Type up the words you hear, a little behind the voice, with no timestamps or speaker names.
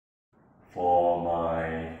for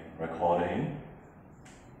my recording.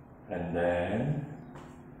 And then,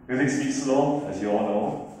 music speeds slow, as you all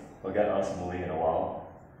know, will get us moving in a while.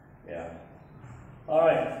 Yeah.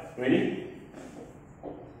 Alright, ready?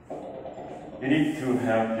 You need to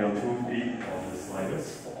have your 2 feet on the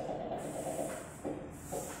sliders.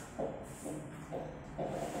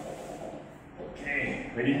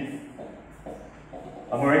 Okay, ready?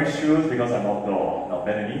 I'm wearing shoes because I'm outdoor. Now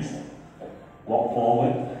bend the knees. Walk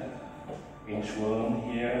forward.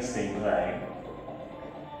 Inchworm here, stay plank.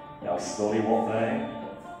 Now slowly walk back.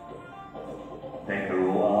 Take a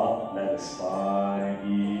roll up, let the spine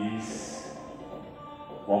ease.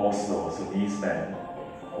 One more slow, so knees bend.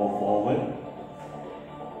 Go forward.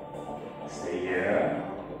 Stay here.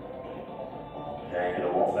 Then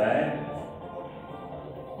you're gonna walk back.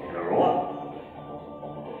 You're gonna roll up.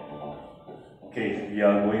 Okay, we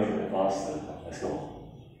are going a bit faster. Let's go.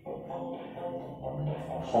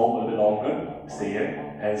 Hold a bit longer. Stay here.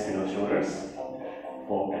 Hands below shoulders.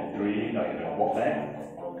 4 and 3. Now you're gonna walk back.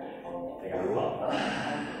 Then you're gonna roll up.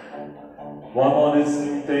 One more this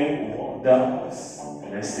thing. Walk downwards.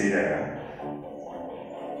 And then stay there.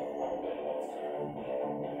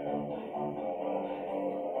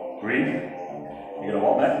 Breathe. You're gonna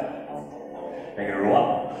walk back. Then you're gonna roll up.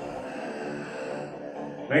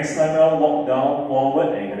 Next time around, walk down, forward,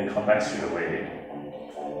 and you're gonna come back straight away.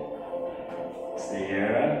 Stay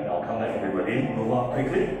here. Now come back, everybody. Move up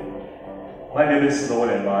quickly. Might be a bit slower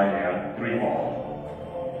than mine here. 3 more.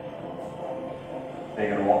 Then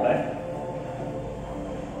you're gonna walk back.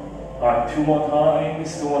 Alright, 2 more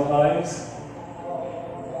times. 2 more times.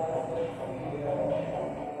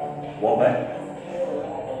 Walk back.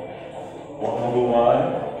 Walk number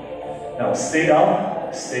 1. Now stay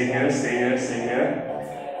down. Stay here, stay here, stay here.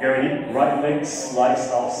 Get ready. Right leg slides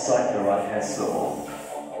outside the right hand slow.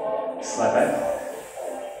 Slide back.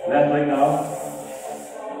 Left leg now.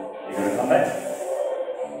 You're gonna come back.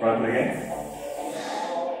 Right leg again.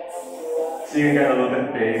 So you can get a little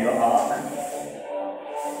bit bigger arc.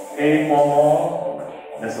 Okay, 4 more.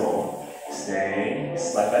 Let's go. Stay.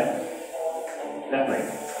 Slide back. Left leg.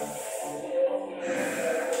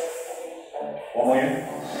 1 more here.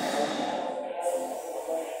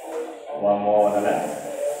 1 more on the left.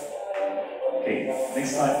 Okay,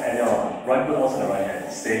 next time add on. Right foot also the right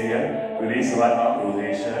hand. Stay here. Release the right arm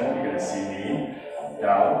rotation. You're gonna see me.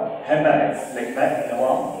 Down. Hand back. Leg back in a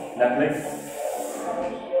while. Left leg.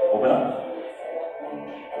 Open up.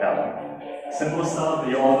 Down. Simple stuff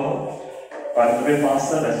that you all know. Alright, a bit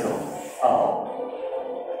faster. Let's go. Out.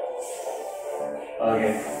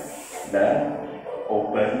 Okay. Left.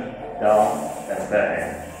 Open. Down. And back.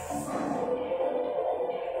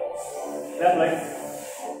 Left leg.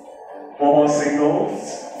 1 more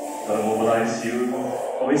singles. Gonna mobilize you.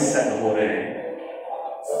 Always set the whole day.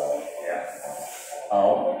 Yeah.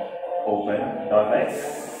 Out. Open. Down back.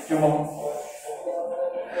 2 more.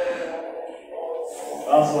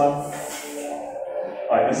 Last one.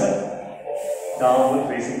 Alright, listen. Downward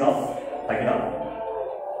facing dog. Take it up.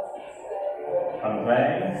 Come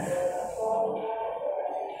back.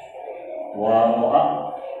 1 more up.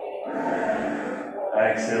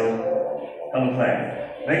 Exhale. Come plank.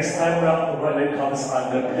 Next time around, the right leg comes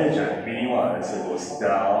under pigeon, mini one, so it goes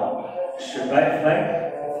down, shift back, plank,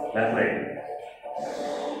 left leg.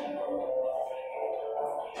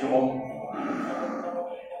 2 more.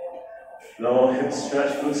 Lower hip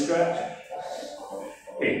stretch, good stretch.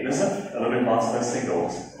 Okay, listen, a little bit faster,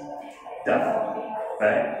 singles. Down,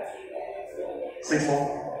 back. 6 more.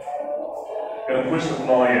 Gonna push the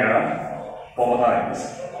floor here, 4 more times.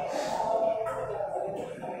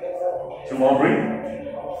 2 more, breathe.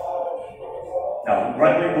 Now,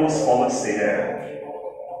 right leg goes forward, stay there.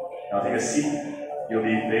 Now take a seat. You'll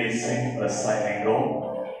be facing a side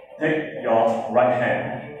angle. Take your right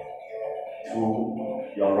hand to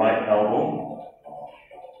your right elbow,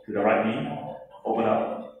 to the right knee. Open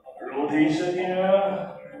up. Rotation here.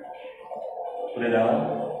 Put it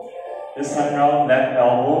down. This time around, left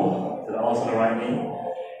elbow to the also the right knee.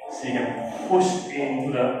 So you can push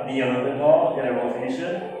into the knee a little bit more, get a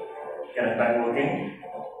rotation, get it back working.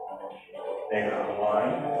 Then you're gonna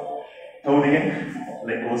unwind. Toe in,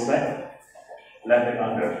 leg goes back, left leg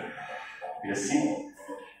under. With a seat.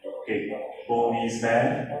 Okay, both knees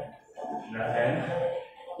bend, left hand,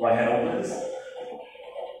 right hand opens.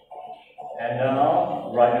 And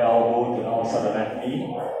now, right elbow to the outside the left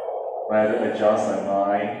knee. Right leg adjust the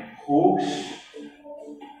mind, push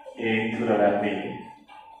into the left knee.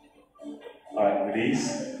 Alright,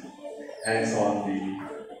 release. Hands on the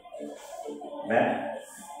mat.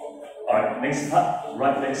 Alright, next part,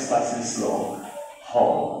 right leg starts in slow.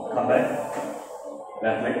 Hold, come back.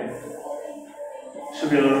 Left leg. Should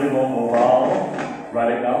be a little bit more mobile. Right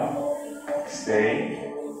leg now.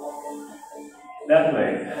 Stay. Left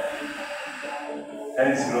leg.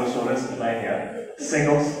 Hands below shoulders, line here.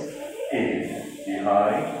 Singles. In.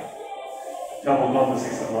 Behind. 12 o'clock to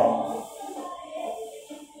 6 o'clock.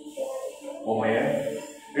 One more here.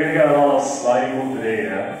 We're gonna get a lot of sliding move today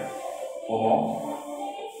here. One more.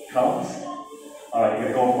 Count. Alright,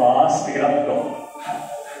 you're gonna go fast, pick it up, go.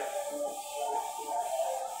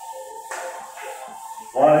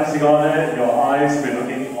 Once you got it, your eyes will be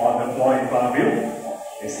looking on the floor in front of you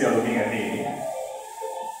instead of looking at me.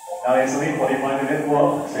 Now it's only 45-minute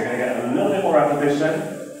work, so you're going to get a little bit more repetition,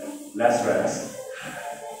 less rest.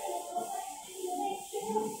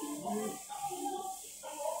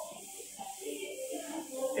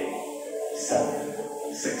 8,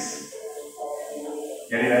 7, 6.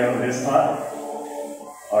 Get it out of this part.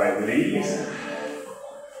 Alright, release.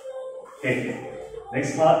 Okay,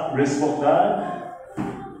 next part, wrist work done.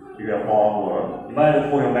 You got more work. You might have to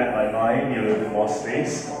pull your mat like mine, need a little bit more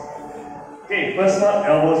space. Okay, first part,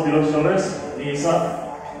 elbows below shoulders, knees up.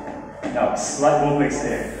 Now, slide both legs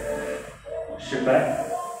in. Shift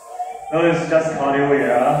back. Notice just cardio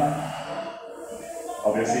here.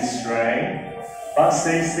 Obviously strength. But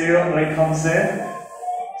stay still when it comes in.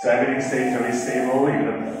 So everything stays very stable. You're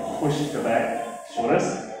going to push the back,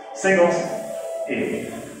 shoulders. Singles,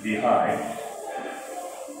 in, behind.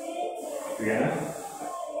 Together.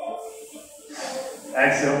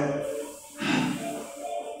 Exhale.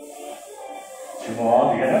 2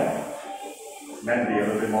 more together. Meant to be a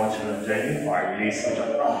little bit more challenging. Alright, release, good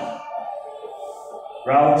job.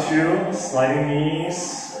 Round 2, sliding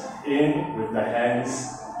knees in with the hands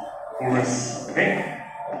wrists. Okay?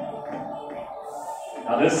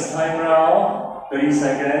 Now this time round, 30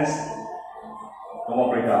 seconds. No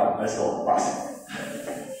more breakdown. Let's go. Fast.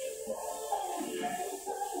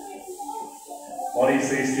 Body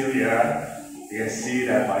stays still here. You can see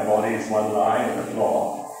that my body is one line on the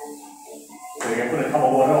floor. So you can put a cup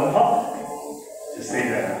of water on top. Just stay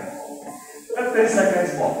there. 15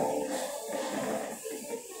 seconds more.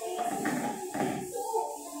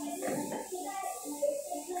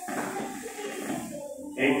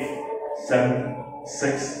 8, 7,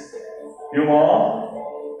 6. Few more.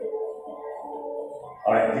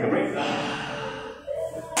 Alright, take a break.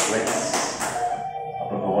 Legs,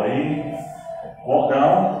 upper body. Walk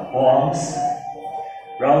down, forearms.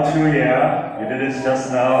 Round 2 here. You did this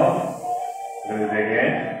just now. We're going to do it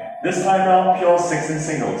again. This time round, pure 16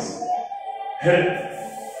 singles. Hit it.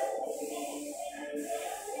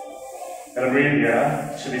 Gotta breathe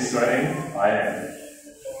here. Should be sweating. I am.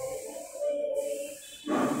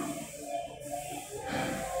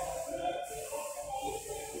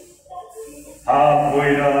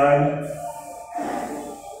 Halfway done.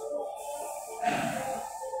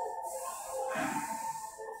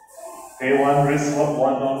 Okay, 1 wrist work,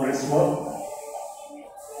 1 non-wrist work.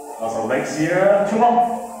 Lots of legs here. 2 more.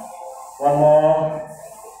 1 more.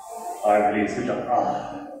 Alright, release. Good job.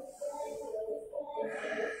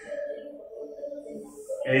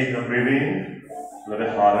 Okay, you're breathing. A little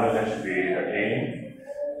bit harder. That should be the aim.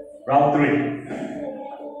 Round 3.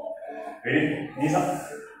 Ready? Knees up.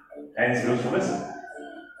 Hands below shoulders.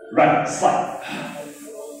 Right, slide.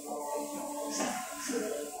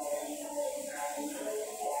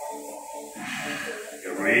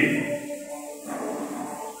 Get ready.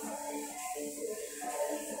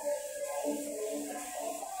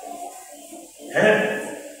 Head.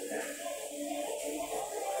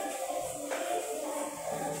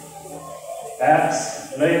 Abs,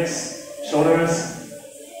 legs, shoulders.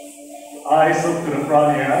 Eyes look to the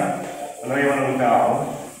front here. And now you want to look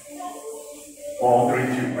down. 4, 3,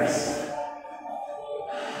 2, press.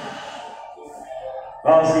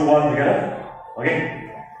 Last do 1 together. Okay?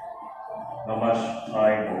 Not much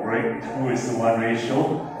time for break. 2:1 ratio.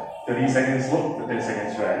 30 seconds work, 30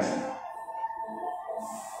 seconds rest.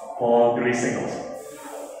 4, 3 singles.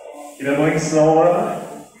 If you're going slower,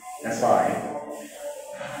 that's fine.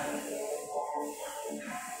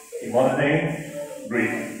 Important thing,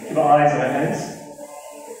 breathe. Keep your eyes on the hands.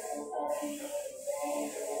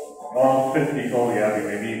 Around 50 people here, we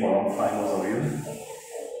may be for a long time, most of you.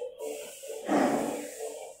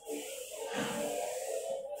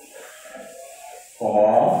 Four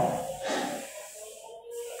more.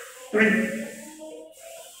 3,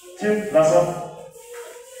 2, last one.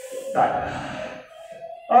 Done.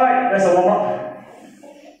 Alright, that's a warm up.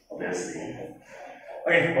 Obviously.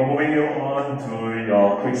 Okay, we're moving you on to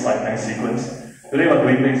your quick side plank sequence. Today we're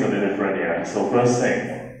doing things a little different here. So first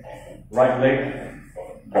thing, right leg,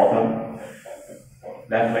 bottom,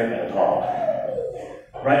 left leg at the top.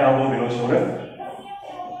 Right elbow below shoulder.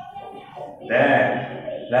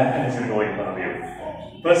 Then, left hand is going to go in front of you.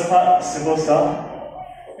 First part, simple stuff.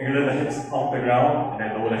 You can lift the hips off the ground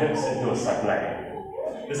and then lower the hips into a side plank.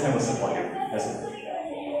 This hand will support you. That's it.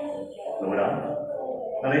 Lower down.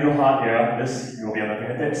 Nothing too hard here. This, you will be on the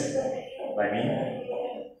fingertips, like me.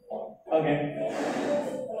 Okay.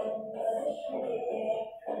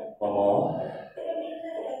 One more.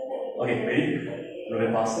 Okay, ready? A little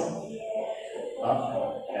bit faster. Up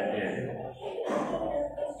and in.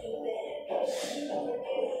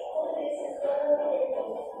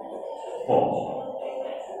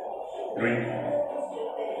 4, 3.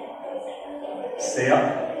 Stay up.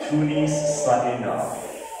 2 knees slightly down.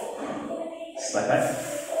 Slide back.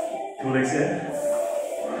 2 legs in.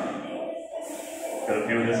 Gotta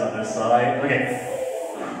feel this on this side. Okay.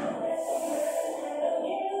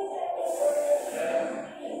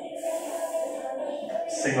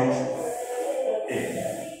 Singles. In.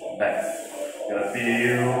 Back. Gotta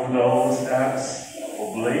feel those abs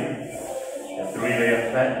oblique. The 3-layer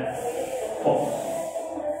fat. 4.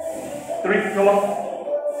 3. Go up.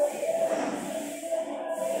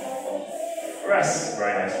 Rest.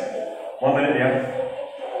 Very nice. 1 minute here.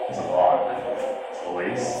 That's a lot. As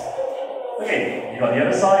always. Okay, you got the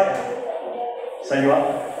other side. Set you up.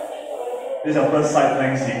 This is our first side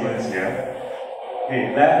plank sequence here.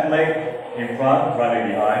 Okay, left leg in front, right leg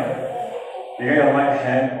behind. You get your right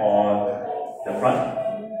hand on the front.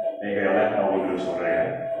 Then you get your left elbow to the shoulder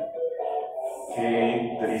here.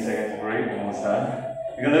 Okay, 30 seconds break, almost done.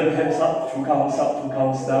 You're going to lift the hips up, 2 counts up, 2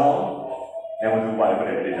 counts down. Then we'll do whatever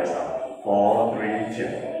they did just now. 4, 3,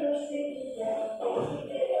 2.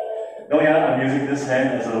 Now yeah, I'm using this hand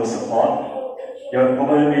as a little support. You're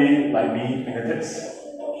probably, like me, fingertips.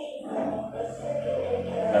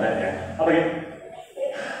 Like that here. Up again.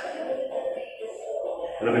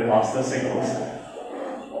 A little bit faster, singles.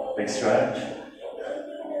 Big stretch.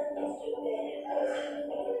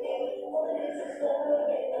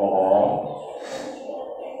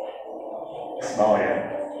 Smile here.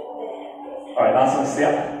 Alright, last one,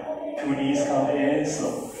 step. 2 knees come in,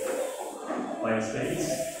 slow. Find your space.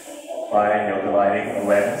 Find your gliding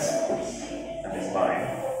awareness. And this line.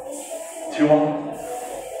 2 more.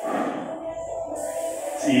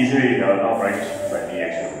 It's easier if you're not right like me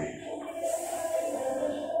actually.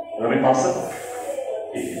 A little bit faster.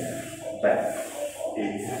 In, back,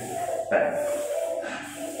 in, back.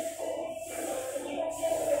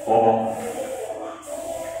 4 more.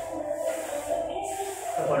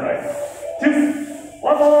 1 right. 2.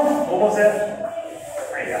 1 more. Almost there.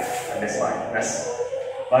 Right, yeah. And this line. Rest.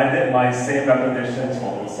 I did my same repetitions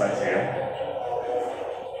for both sides here.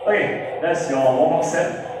 Okay, that's your warm-up set.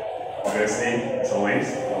 Obviously, as always,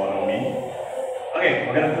 you all know me. Okay,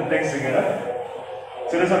 we're gonna put things together.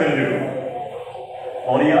 So this is what we're gonna do.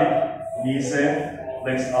 Body up, knees in,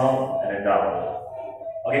 legs up, and then down.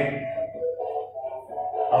 Okay?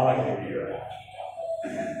 How I can do that?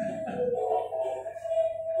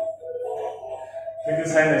 Take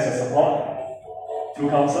this hand as your support. 2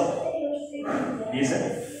 counts up. Knees in.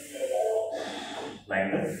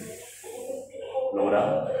 Lengthen. Low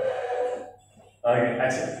down. Okay,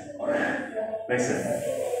 exhale. Legs in.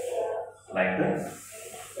 Lengthen.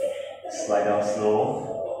 Slide down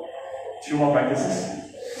slow. 2 more practices.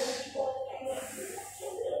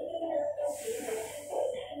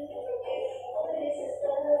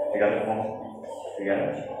 Together, 1 more. Together.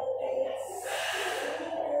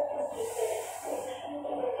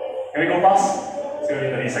 Can we go fast? It's going to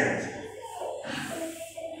be 30 seconds.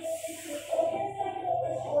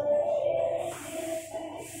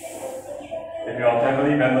 If your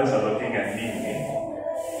family members are looking at me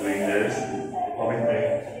doing this, they probably think,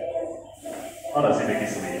 how does it make it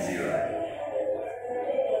so easy, right?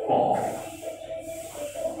 4.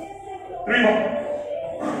 3 more.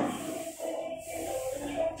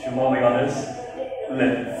 2 more, we got this.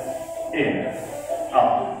 Lift. In.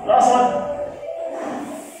 Out. Last one.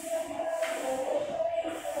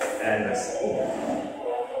 And this.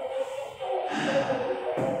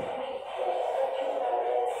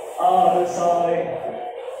 Other side.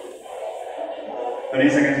 30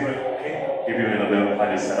 seconds break. Okay. Give you a little bit of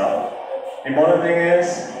time to set up. Important thing is,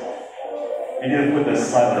 you need to put the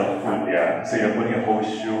side of the foot here. So you're putting a whole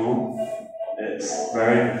shoe. It's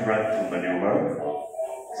very different to maneuver.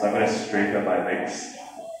 So I'm going to straighten my legs.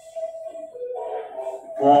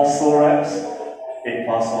 4 slow reps. 8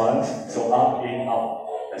 fast ones. So up, in, up.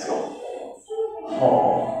 Let's go.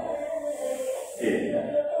 Hold.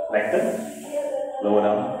 In. Lengthen. Lower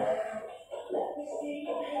down.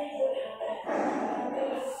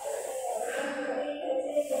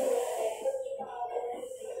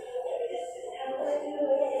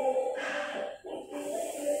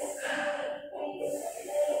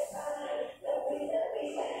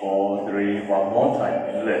 3, one more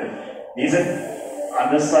time, lift. Knees in,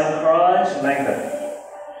 underside crunch, lengthen.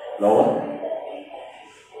 Lower.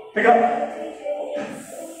 Pick up.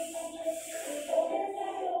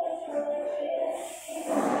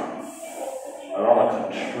 A lot of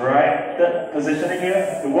contracted positioning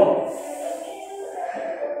here to work.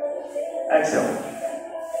 Exhale.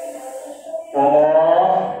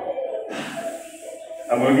 4.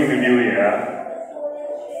 I'm working with you here.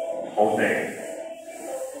 Whole thing.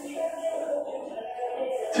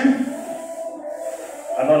 2.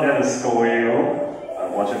 I'm not there to scold you,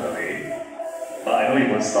 unfortunately, but I know you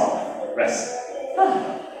won't stop. Rest.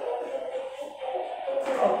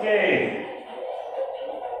 Okay.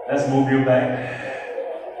 Let's move you back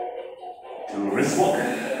to wrist work.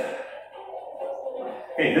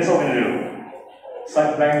 Okay, this is what we're going to do.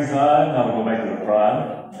 Side plank is done, now we go back to the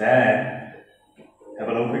front. Then, have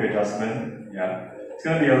a little quick adjustment. Yeah. It's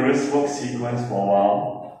going to be a wrist work sequence for a while.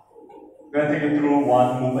 We're going to take you through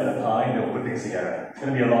one move at a time, then we'll put things together. It's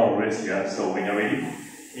going to be a lot of wrist here, so when you're ready,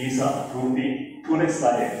 knees up, 2 feet, 2 legs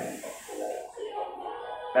slide in.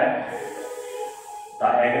 Back,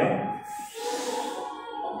 diagonal,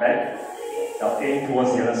 back, now aim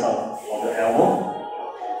towards the other side of the elbow.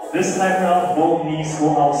 This time around, both knees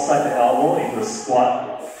go outside the elbow into a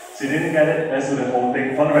squat. So you didn't get it, let's do the whole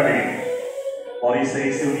thing from the very beginning. Body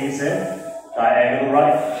stays still, knees in, diagonal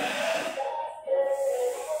right.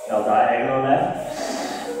 Now diagonal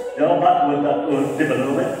left. Your butt will dip a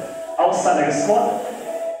little bit. Outside like a squat.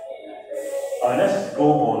 Alright, let's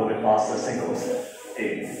go for a little bit faster, singles.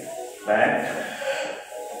 In, back.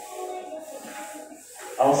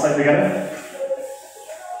 Outside together.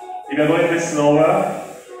 If you're going a bit slower,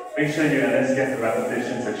 make sure you at least get the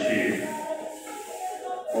repetitions achieved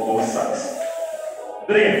for both sides.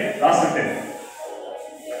 Do it again, last 15.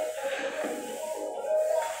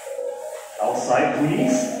 Outside,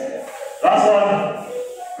 please. Last one.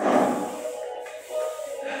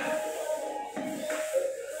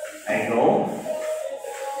 Angle.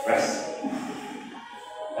 Rest.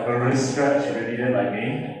 Have a wrist stretch if you need it like me.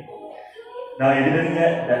 Now you didn't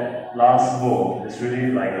get that last move. It's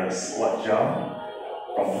really like a squat jump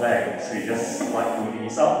from plank. So you just slide 2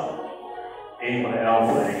 knees up, aim for the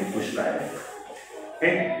elbow and then you push back.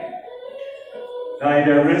 Okay? Now if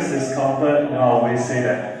your wrist is comfort, now I always say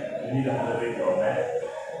that you need to elevate your neck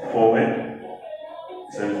forward.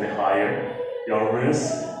 So a little bit higher. Your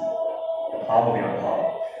wrist, your palm will be on top.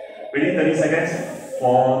 Within 30 seconds,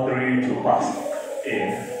 4, 3, 2, pass. In,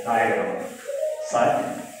 diagonal,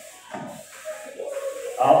 side.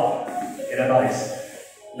 Out, inner thighs,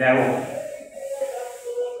 narrow.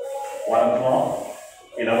 1 o'clock,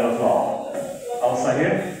 11 o'clock. Outside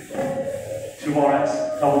here, 2 more reps,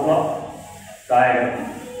 12 o'clock, diagonal.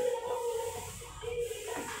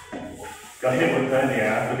 Your hip will turn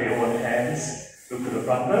here, look at your own hands, look to the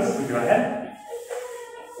front first, look to your head.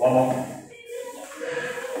 1 more.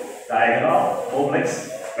 Diagonal, both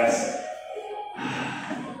legs, rest.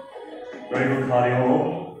 Very good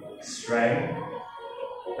cardio, strength.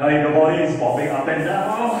 Now if your body is bobbing up and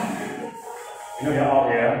down, you know you're out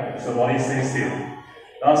here, so body stays still.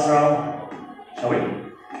 Last round, shall we?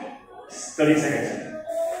 30 seconds.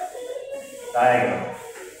 Diagonal.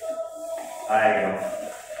 Diagonal.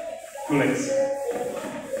 2 legs.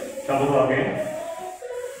 Double clock again.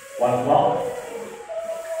 1 o'clock.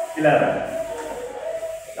 11.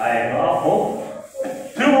 Diagonal up, hold.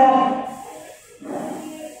 2 more.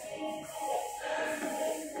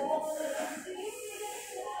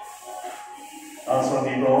 Last one,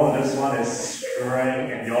 people. This one is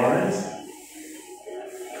strength endurance.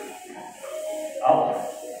 Out.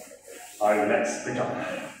 Alright, relax. Good job.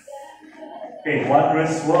 Okay, 1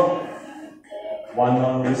 wrist work, 1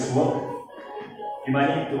 non-wrist work. You might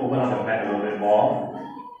need to open up the mat a little bit more.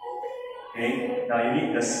 Okay, now you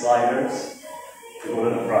need the sliders to go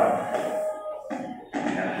to the front.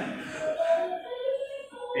 Yeah.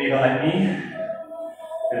 Okay, you don't like me?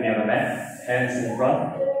 Gonna be on the mat, hands in front.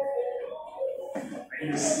 I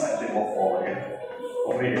need to slide a bit more forward here.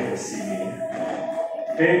 Hopefully you can see me.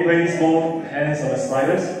 Okay, place both hands on the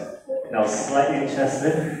sliders. Now slightly chest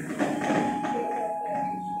in.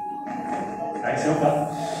 Exhale, cut.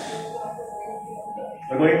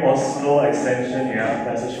 We're going for slow extension here.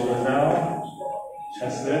 Press the shoulders down.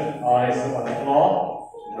 Chest lift. Eyes on the floor.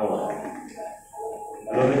 Lower.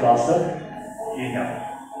 A little bit faster. Inhale.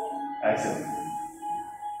 Exhale.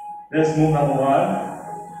 This move number 1.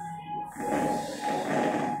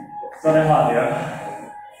 It's not that hard here.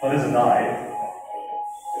 But it's a dive.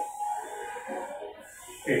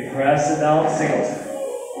 Okay, press it down, singles.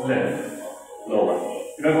 Lift. Lower.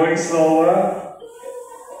 If you're going slower,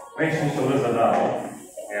 make sure shoulders are down.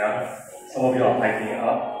 Yeah. Some of you are hiking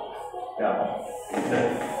up, down, good.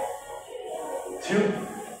 2.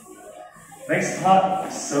 Next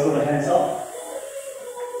part, circle the hands up.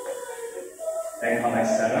 Then come back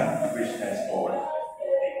center, reach hands forward.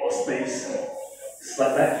 Equal space.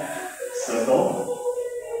 Slide back, circle.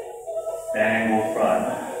 Then go front.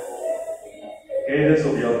 Okay, this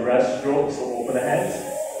will be your breaststroke, so open the hands.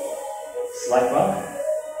 Slide front.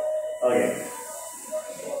 Okay.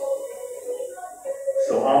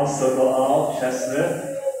 So arms circle out, chest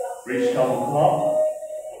lift, reach counterclock.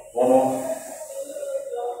 One more.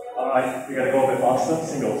 Alright, we gotta go a bit faster,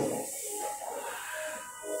 singles.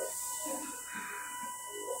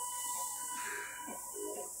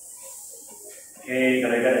 Okay,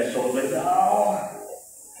 gotta get the shoulder down.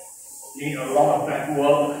 Need a lot of back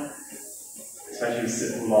work, especially if you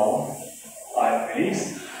sit too long. Alright,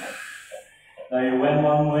 release. Now you went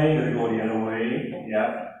one way, you're gonna go the other way.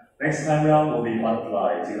 Yeah. Next time round will be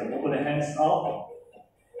butterfly. So you're gonna open the hands out.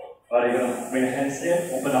 Alright, you're gonna bring the hands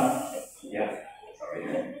in, open up. Yeah.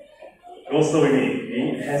 Sorry. Go slow with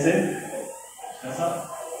me. Hands in. Hands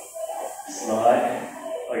up. Slide.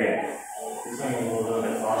 Okay. This one will go a little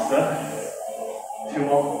bit faster. 2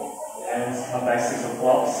 more. Hands come back 6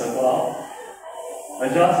 o'clock. Circle out.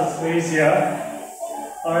 Adjust the space here.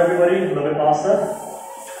 Alright, everybody, a little bit faster.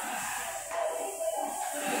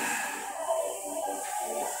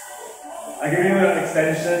 I give you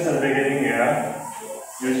extensions at the beginning here.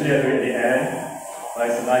 Usually I do it at the end, but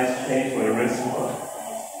it's a nice change for the wrist work.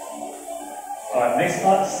 Alright, next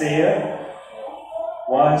part, stay here.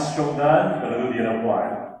 One stroke done, gonna do the other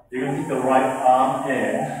one. You're gonna take the right arm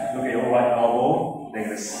in, look at your right elbow, then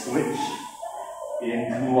gonna switch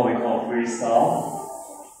into what we call freestyle.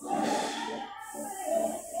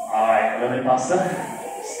 Alright, a little bit faster.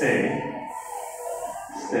 Stay.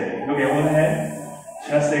 Stay. Look at your one hand,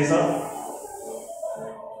 chest stays up.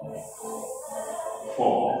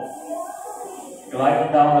 4.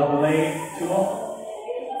 Glide down the blade. 2 more.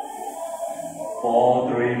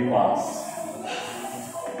 4, 3, fast.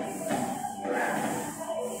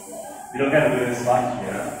 You don't have to do this much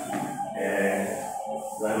here. And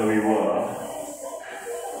wherever we were,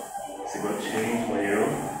 it's a good change for you.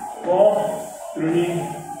 4, 3,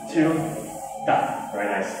 2, done. Very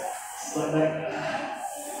nice. Slide back.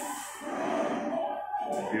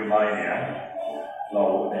 Feel mine here.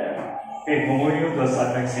 Low there. Okay, we're moving into the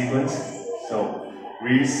side bend sequence. So,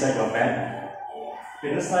 reset your bend.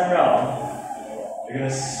 Okay, this time round, you're going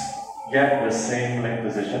to get the same leg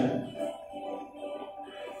position.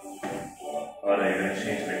 Or you're going to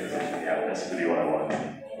change leg position. Yeah, that's really what I want.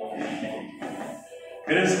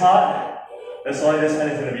 It is hard. That's why this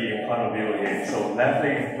hand is going to be in front of you again. So, left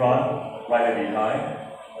leg in front, right leg behind.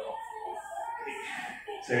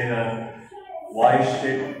 So, in a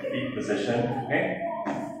Y-shaped feet position. Okay?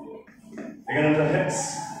 You're going to do the hips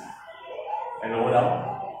and lower down.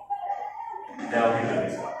 Then I'll do the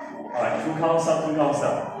next one. Alright, 2 counts up, 2 counts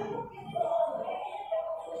up.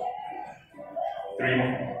 3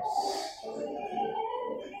 more.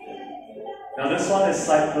 Now this one is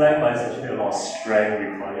side plank, but it's actually a lot of strength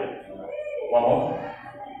required. 1 more.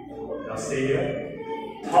 Now stay here.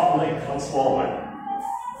 Top leg comes forward.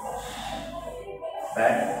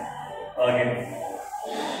 Back. Again.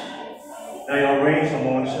 Now your range of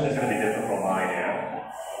motion is going to be different from mine here.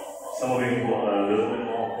 Some of you can go a little bit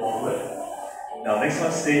more forward. Now next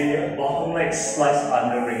one, stay here. Bottom leg slides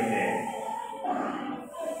under, bring it in.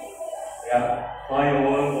 Yeah, find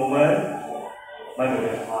your own movement. Might be a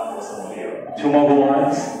bit hard for some of you. 2 more good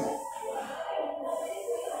ones.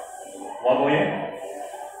 1 more in.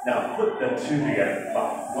 Now put the 2 together, but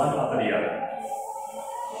one after the other.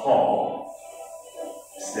 Hold.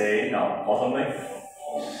 Stay. Now bottom leg.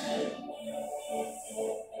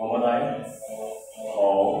 1 more time.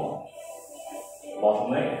 Hold.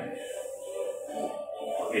 Bottom leg.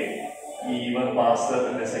 Okay. Even faster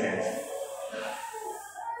than the seconds.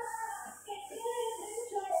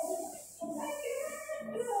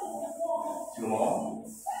 Two more.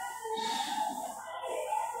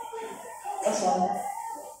 Last one.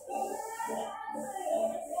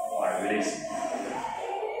 Alright, release.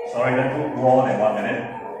 Sorry, that took more than 1 minute.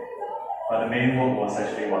 But the main work was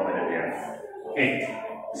actually 1 minute here. Okay,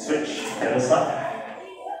 switch the other side.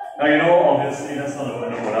 Now you know, obviously that's not a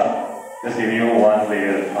window put up. Just give you 1 layer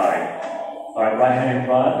at a time. Alright, right hand in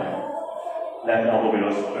front, left elbow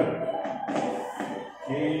below shoulder.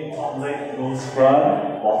 Okay, top leg goes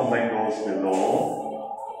front, bottom leg goes below.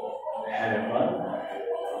 Hand in front.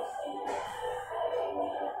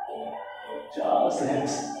 Just the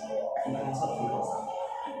hips. 2 counts up, 2 counts up.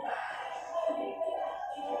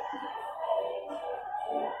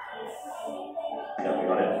 Yeah, we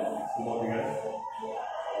got it. 2 more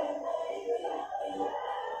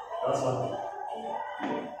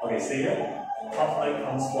stay here. Top leg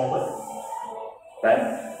comes forward. Back.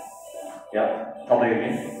 Yeah. Top leg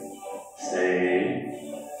again. Stay.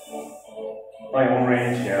 By your own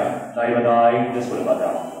range here. Not even die. Just put the butt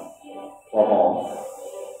down. One more.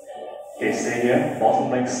 Okay, stay here. Bottom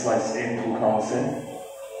leg slides in, 2 counts in.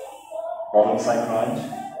 Bottom side crunch.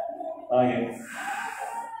 Again.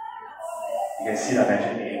 You can see that I'm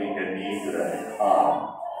actually aiming the knee to the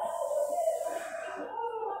arm.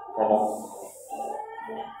 One more.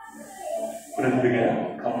 Put it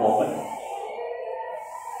together. Come forward.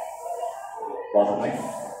 Bottom leg.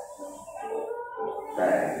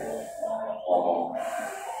 Back. One more.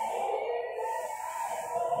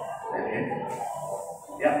 And in.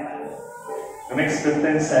 Yeah. The next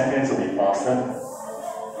 15 seconds will be faster.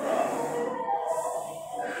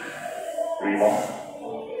 3 more.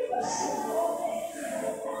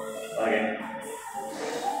 Again.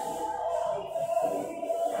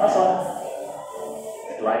 Last one.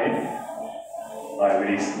 Glide in. Glide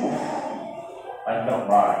release. I felt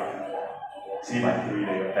mine. See my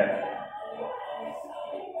 3-leg back.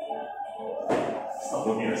 Stop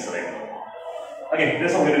looking at the sling. Okay,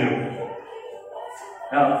 that's what we're going to do.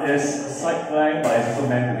 Now, it's a side plank, but it's also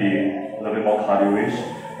meant to be a little bit more cardio-ish.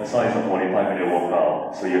 That's why it's a 45-minute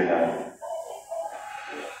workout. So you have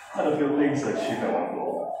quite a few things to achieve at one go.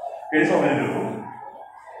 Okay, that's what I'm going to do.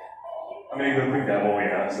 I'm going to do a quick demo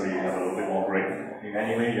here, so you have a little bit more break. In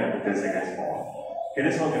any way, you have 15 seconds more. Okay,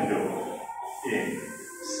 that's what I'm going to do. In,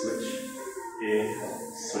 switch, in,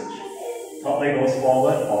 switch. Top leg goes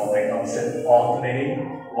forward, bottom leg comes in,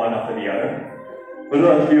 alternating one after the other. We'll do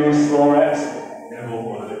a few slow reps, then we'll go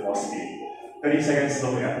for a little bit more speed. 30 seconds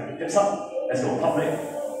slow here. Hips up. Let's go. Top leg,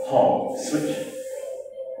 hold, switch.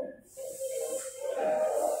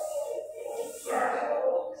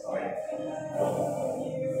 Sorry.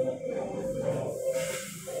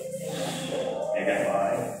 You get by.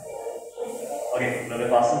 Okay, a little bit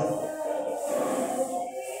faster.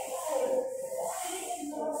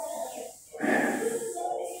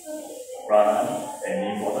 Run and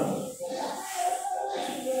knee bottom.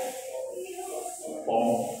 4,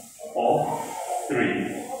 4, 3,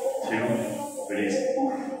 2, release.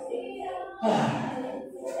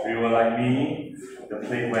 If you were like me, the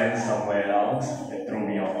plate went somewhere else and threw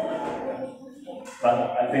me off. But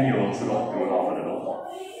I think you also got thrown off a little.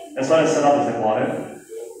 That's why the setup is important.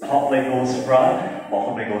 Top leg goes front,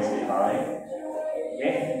 bottom leg goes behind.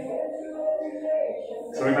 Okay?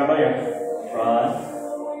 So remember your front,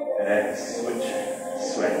 and then switch.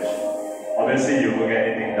 Obviously, you won't get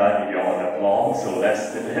anything done if you're on the floor, so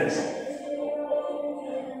let's do this. A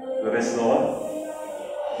little bit slower.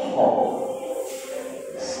 Hold.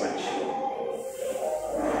 Switch.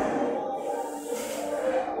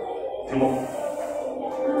 2 more.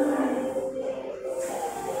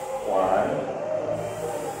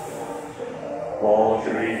 1. 4,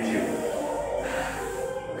 3, 2.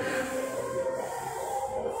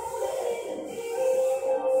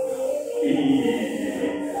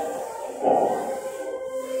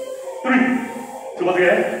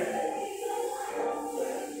 Okay.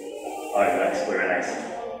 Alright, relax, very nice.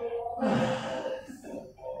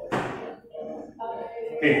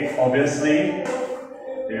 Okay, obviously,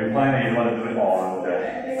 if you find that you want to do it on the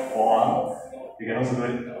forearm, you can also do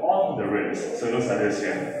it on the ribs. So it looks like this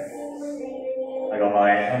here. I got my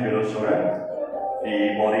hand below shoulder,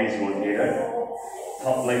 the body is rotated,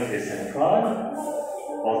 top leg is in front,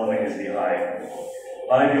 bottom leg is behind.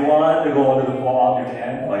 If you want to go onto the forearm, you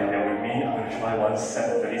can, but if you're with me, I'm going to try one set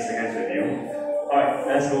of 30 seconds with you. Alright,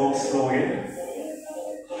 let's go slow again.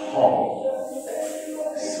 Hold.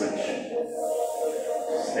 Switch.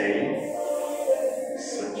 Stay.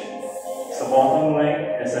 Switch. So bottom leg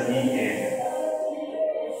is a knee in.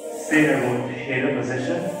 Stay in a rotated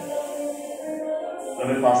position. A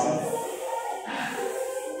little bit faster.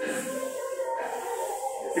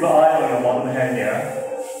 Keep an eye on your bottom hand here.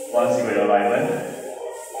 Once you get your alignment.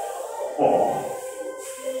 4,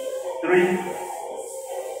 3,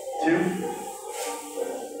 2,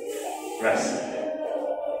 rest.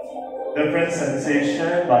 Different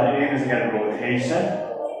sensation, but the aim is to get a rotation.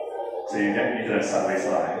 So you get into the sideways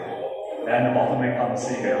line. Then the bottom leg comes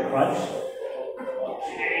in, you get a crunch.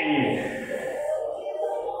 Okay.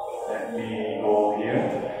 Let me go here.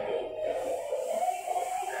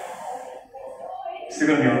 Still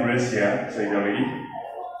going to be on wrist here, so you're ready.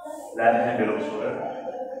 Left hand below shoulder.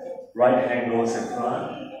 Right hand goes in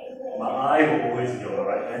front. My eye will always be on the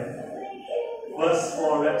right hand. First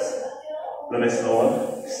 4 reps, a little bit slower.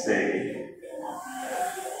 Stay.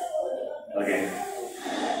 Again.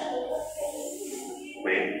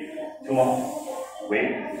 Wait. 2 more. Wait.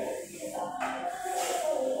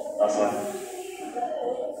 Last one.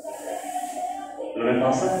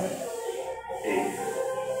 outside. 8.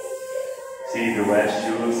 See, if you wear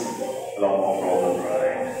shoes, a lot more problem,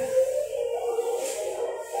 right?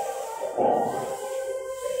 4,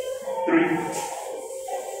 3,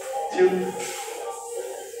 2,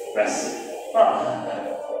 rest.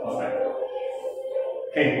 Okay.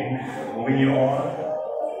 Okay, moving you on.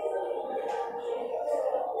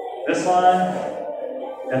 This one,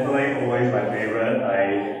 definitely always my favorite. I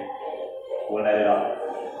won't let it up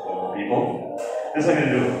for people. This is what I'm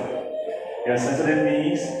gonna do. Your sensitive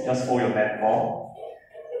knees, just hold your neck more.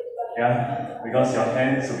 Yeah, because your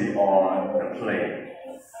hands will be on the plate.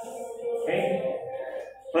 Okay?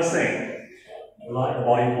 First thing, light the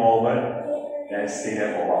body forward, then stay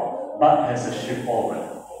there for a while. Butt has to shift forward.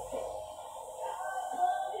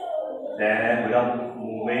 Then, without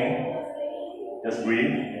moving, just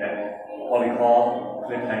breathe in that what we call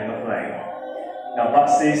cliffhanger plank. Now, butt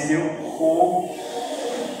stay still, hold.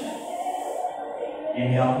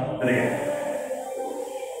 Inhale, do it again.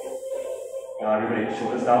 Now, everybody,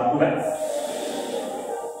 shoulders down, pull back.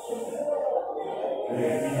 Do it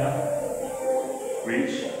again, inhale.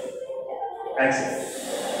 Reach. Exhale.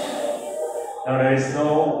 Now, there is no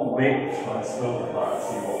weight transfer to parts.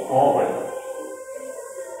 You go forward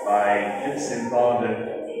by hips in front of the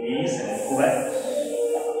knees and pull back.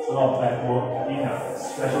 So not backward. Inhale.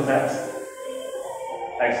 Special taps.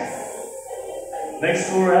 Exhale. Next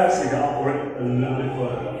 2 reps, you can upward a little bit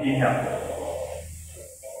further. Inhale.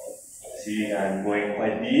 See, I'm going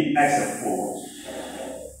quite deep. Exhale. Pull.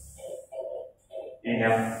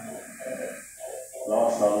 Inhale.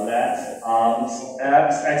 Lots of legs, arms,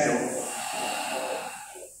 abs. Exhale.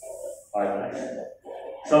 5 legs.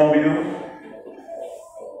 So we do.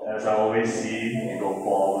 As I always see, you go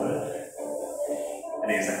forward, and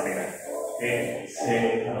then you start coming back. Okay,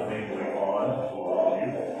 same kind of thing going on for all of you.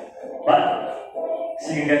 But, so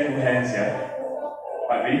you can get 2 hands here.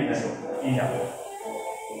 Alright, ready? Let's go. Inhale.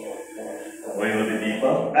 Going a little bit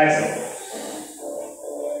deeper. Exhale.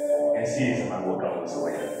 You can see it's my workout also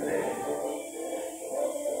here today.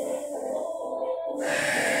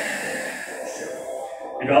 Exhale.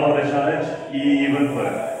 If you're up for the challenge, even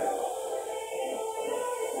further.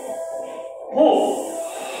 Hold.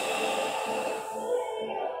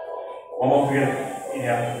 One more together.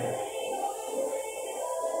 Inhale.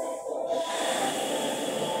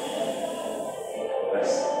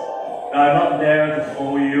 Rest. Now I'm not there to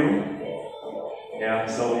hold you. Yeah,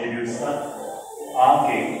 so if you start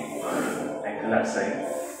arcing and collapsing,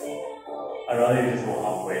 I'd rather you just go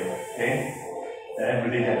halfway. Okay? Then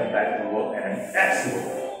really get the back to work and then exhale.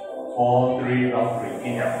 4, 3, round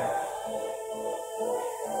 3. Inhale.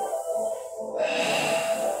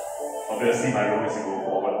 Obviously, my rule is to go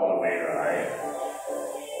forward all the way, right?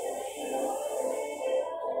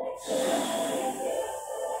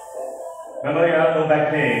 Remember, you have no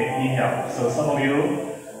back pain. Inhale. So some of you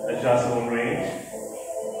adjust your range.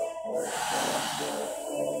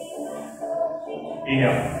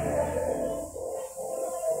 Inhale.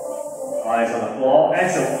 Eyes on the floor.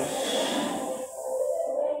 Exhale.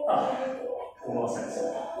 2 more sets.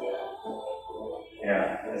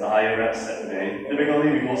 Yeah, there's a higher rep set today.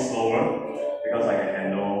 Typically, we go slower because I can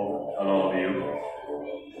handle a lot of you.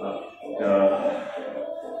 The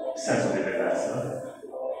sets will be a bit lesser.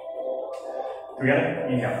 Together,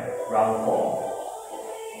 inhale, round 4.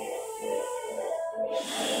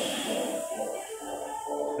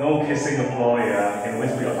 No kissing the floor here. You can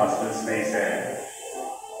always put your husband's face there.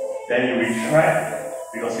 Then you retract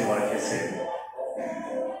because you want to kiss him.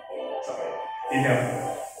 Sorry. Inhale.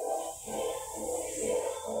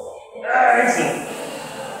 Exhale.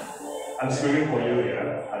 I'm screaming for you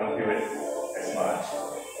here. I don't feel it as much.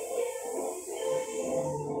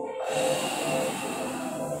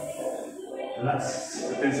 Relax.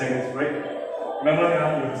 15 seconds break. Remember,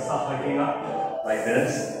 you start hiking up like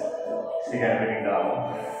this. So you get everything down.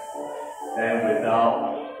 Then without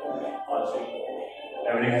arching,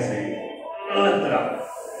 everything has to be lifted up.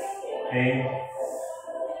 Okay.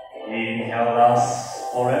 Inhale, last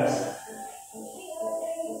 4 reps.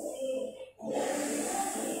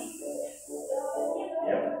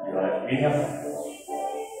 Inhale.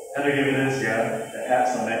 How to give it this here? The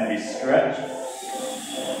abs are meant to be stretched.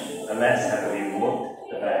 The legs have to be worked.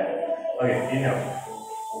 The back. Okay, inhale.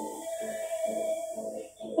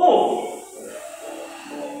 Hold.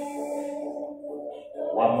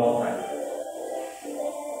 One more time.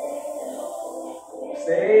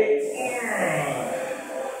 Stay.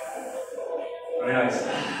 Very nice.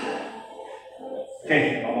 Okay,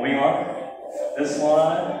 I'm moving on. This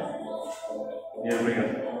one, you bring a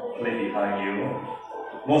plate behind you.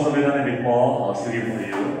 Most of you done it before, I'll still give it to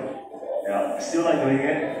you. Yeah, still like doing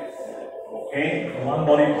it. Okay, one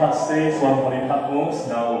body part stays, one body part moves.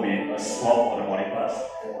 Now will be a swap of the body parts.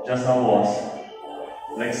 Just now was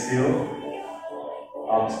legs still,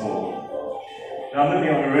 arms move. Now I'm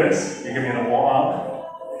looking on the wrist, you give me the forearm.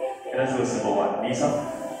 Okay, let's do a simple one. Knees up.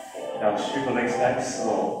 Now strip the legs back,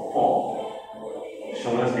 slow, pull.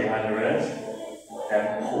 Shoulders behind the wrist,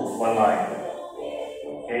 and pull, one line.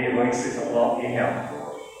 Okay, you're going 6 o'clock, inhale.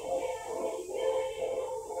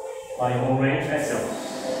 Find your own range, exhale.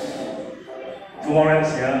 2 more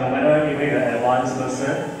reps here, no matter if you're an advanced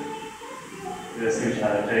person, it's still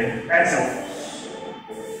challenging. Exhale.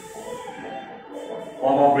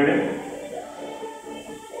 1 more breathing.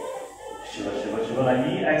 Shiver like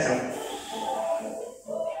me, exhale.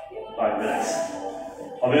 Alright, relax.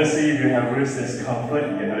 Obviously, if you have wrist discomfort,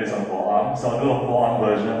 you can do this on forearm. So I'll do a forearm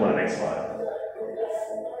version for the next one.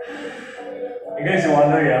 In case you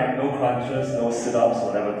wonder, yeah, no crunches, no sit-ups,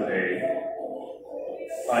 whatever today.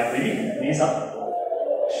 Alright, knees up,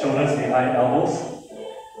 shoulders behind elbows.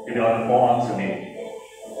 If you're on the forearms with me.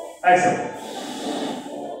 Exhale.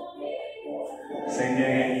 Same thing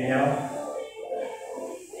again, inhale.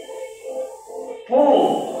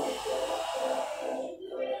 Pull.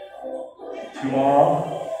 2 more.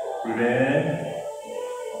 Breathe in.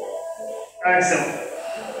 Exhale.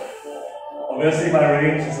 Obviously, my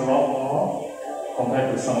range is a lot more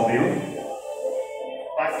compared to some of you.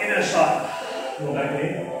 But in a shot, go back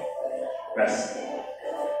in. Rest.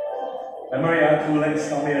 Remember, you have 2 legs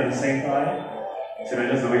coming at the same time. So if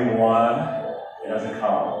you're just doing 1, it doesn't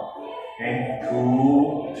count. Okay,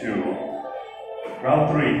 2, 2.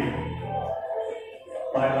 Round 3.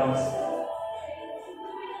 5 counts.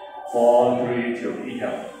 4, 3, 2.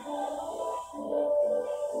 Inhale.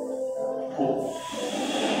 Pull.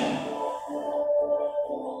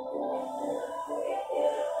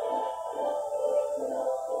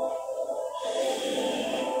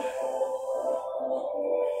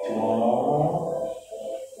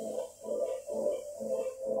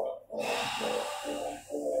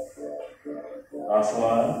 Last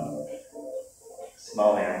one.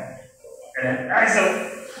 Smile in. And then exhale.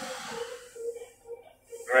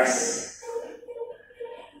 Rest.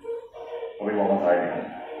 Maybe one more time.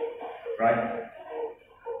 Right?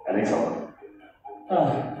 I think so.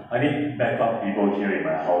 I need backup people here in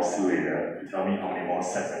my house too to tell me how many more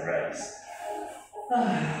sets and reps.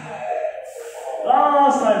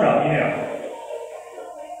 Last time round, inhale.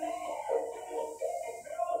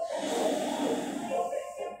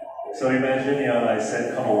 So imagine I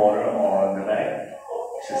set a cup of water on the back,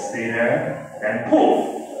 just stay there, and pull.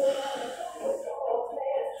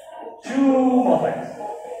 2 more times.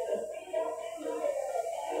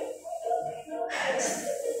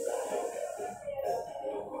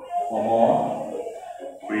 One more.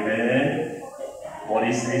 Breathe in.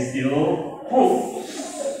 Body stays still. Pull.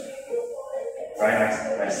 Very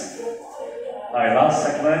nice. Alright, last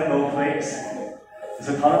segment, no plates. So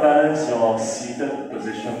counterbalance your seated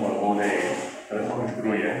position for the whole day. You're going to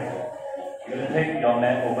through here. You're going to take your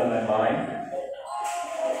mat open like mine.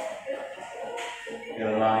 You're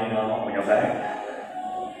going to lie down on your back.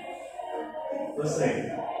 First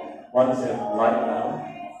thing, once you lie down,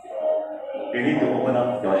 you need to open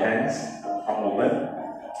up your hands, up open.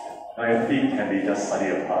 Now your feet can be just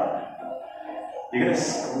slightly apart. You're going to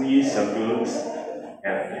squeeze your glutes.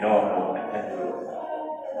 And I tend to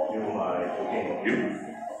do my cooking view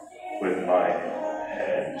with my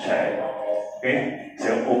hand check. Okay, so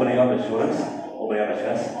you're opening up the shoulders, opening up the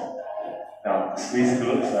chest. Now squeeze the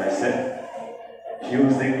glutes, like I said,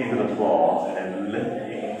 heels dig into the floor, and then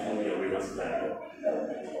lifting into your reverse plank.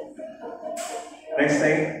 Next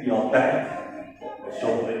thing, your back, the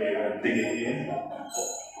shoulder area, digging in.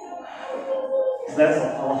 It's less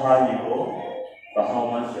of how high you go, but how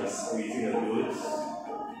much you're squeezing the glutes.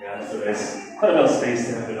 Yeah, so there's quite a bit of space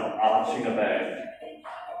there, arching the back.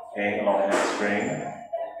 Okay, a lot of hamstring,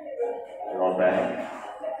 lower back.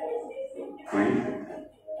 Breathe.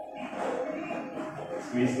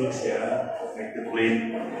 Squeeze glutes here, actively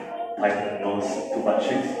tighten those 2 butt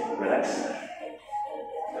cheeks, relax.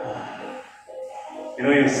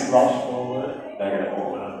 You slouch forward, they're going to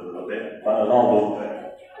open up a little bit, but a lot of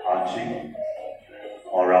movement, arching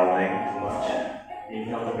or rounding too much.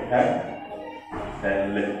 Inhale to the back.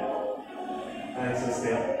 Then lift. And so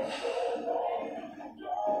stay up.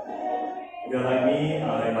 If you're like me,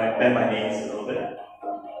 I might bend my knees a little bit.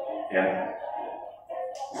 Yeah.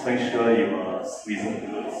 Just make sure you are squeezing the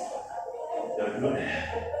glutes. They're good.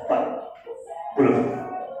 But, pull up.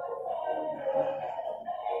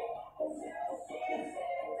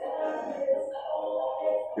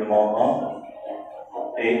 Few more.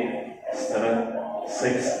 8, 7,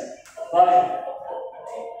 6, 5,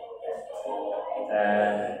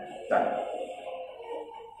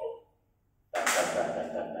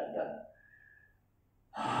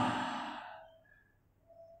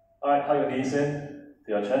 hug your knees in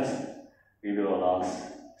to your chest. We do our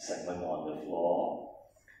last segment on the floor.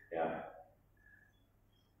 Yeah.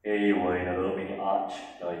 Okay, you were in a little mini arch.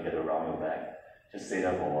 Now you get around your back. Just stay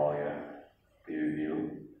there for a while, yeah. Be with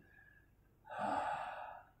you.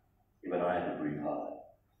 Even I had to breathe hard.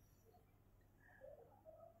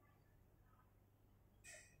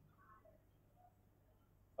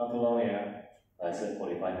 Not too long, yeah. I said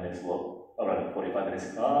 45 minutes work. Alright, 45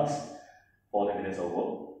 minutes class, 40 minutes of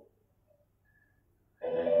work.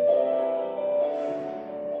 And then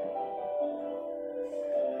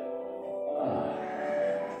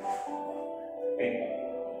okay.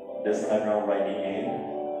 This time around, right knee in.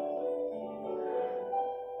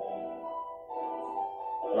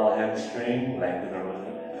 Allow hamstring, lengthen the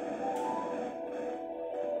rhythm.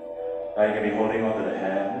 Now you can be holding onto the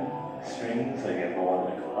hamstring so you can go on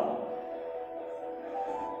the calf.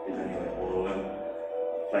 Depending on your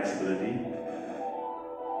flexibility.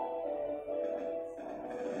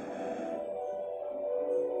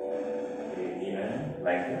 Okay, knee bend,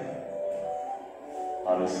 lengthen.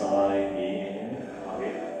 Other side, knee in,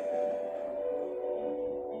 okay.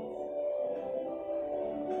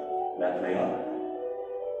 Left leg up.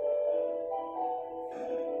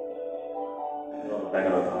 Back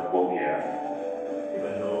of the thigh bone here.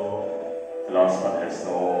 Even though the last part has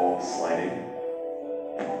no sliding.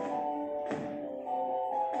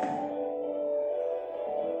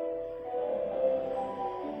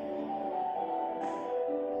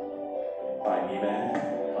 High knee bend,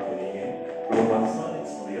 upper knee in. Roll one side,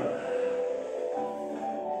 slowly up.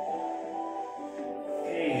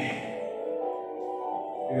 Okay.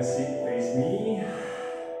 Take a seat, face me.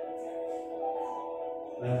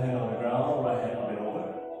 Left hand on the ground, right hand up and over.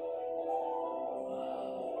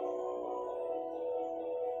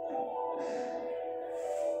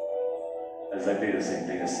 Exactly the same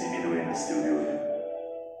thing as see me doing in the studio.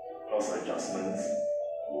 Lots of adjustments.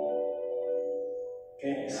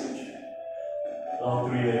 Okay, switch.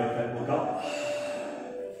 Long 3-layer fat workout.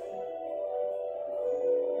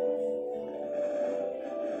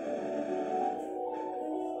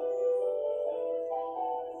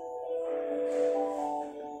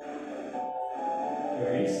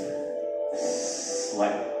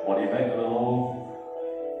 Slide body back a little.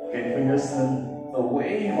 Okay, fingers turn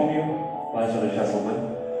away from you. Punch the chest open.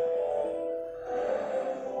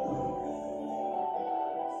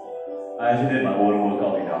 I actually did my own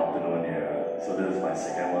workout in the afternoon here, so this is my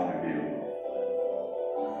second one with you.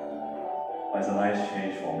 But it's a nice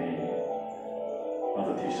change for me not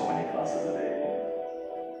to teach so many classes a day.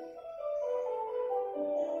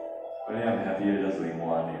 Really, I'm happier just doing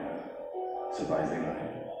one here. Surprising,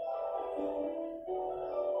 right?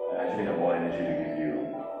 I actually have more energy to give you.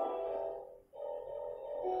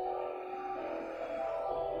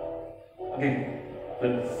 Okay,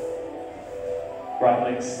 good. Right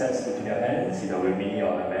leg steps between your hands, either with me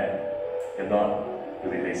or the mat. If not,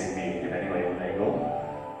 you'll be facing me, depending on your angle.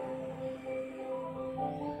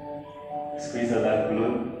 Squeeze the left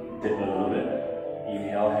glute, dip a little bit.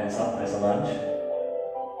 Inhale, hands up as a lunge.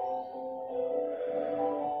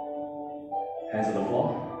 Hands on the floor,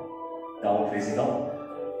 downward facing dog.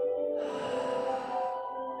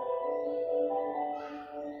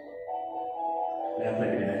 Left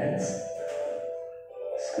leg in the hands.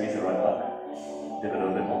 Squeeze the right butt. Dip a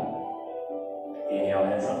little bit more. Inhale,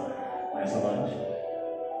 hands up. Nice and lunge.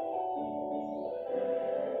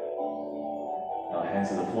 Now hands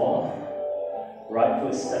to the floor. Right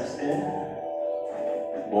foot steps in.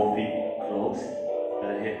 Both feet close. Let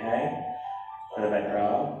the head hang. Let the back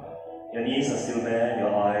round. Your knees are still there.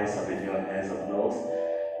 Your eyes are between your hands are closed.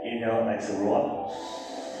 Inhale, exhale, roll up.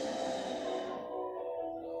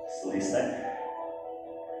 Slowly stack.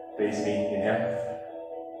 Face me, inhale.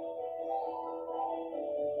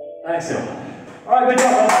 Exhale. Alright, good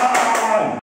job.